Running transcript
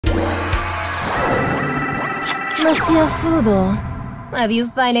Monsieur Fudo, have you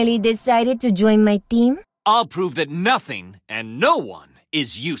finally decided to join my team? I'll prove that nothing and no one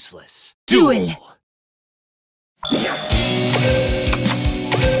is useless. Duel!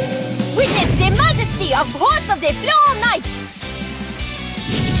 Witness the majesty of Horse of the Floor Knights!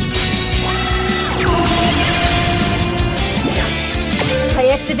 I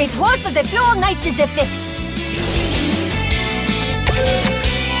activate Horse of the Floor Knights' effect.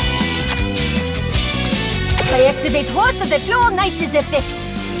 I activate Horse of the Floor Knights' effect.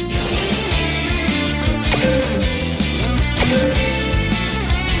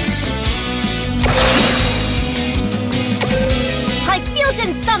 I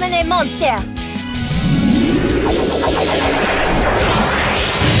fusion summon a monster.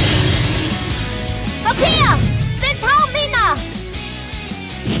 Appear! Centaur Mina!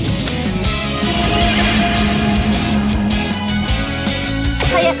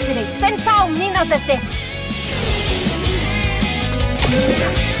 I activate Centaur Mina's effect.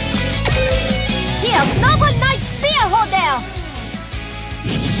 Here, Noble Knight Spear Holder!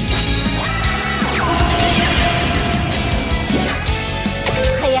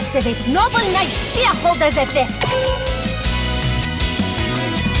 I activate Noble Knight Spear Holder's effect.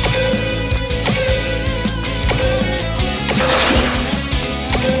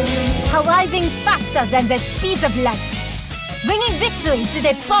 Arriving faster than the speed of light, bringing victory to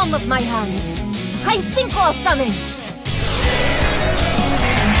the palm of my hand. I Synchro Summon!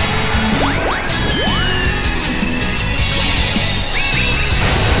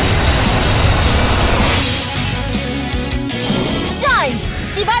 Shine!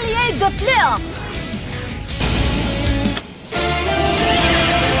 Chevalier de Fleur!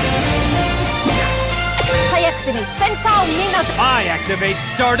 I activate Centaur Mina's... I activate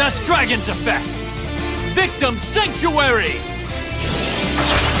Stardust Dragon's effect! Victim Sanctuary!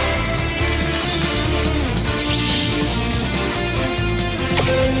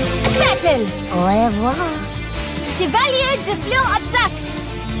 Battle! Au revoir! Chevalier de Fleur attacks!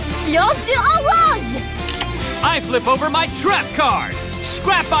 Fleur de Orange! I flip over my trap card!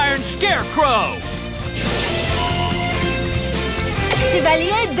 Scrap Iron Scarecrow!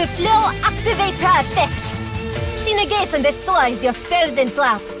 Chevalier de Fleur activates her effect. She negates and destroys your spells and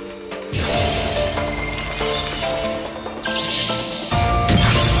traps.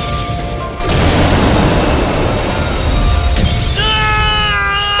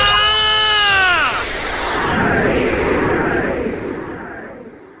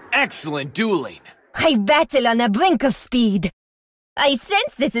 Excellent dueling! I battle on the brink of speed. I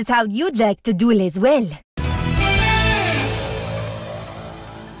sense this is how you'd like to duel as well.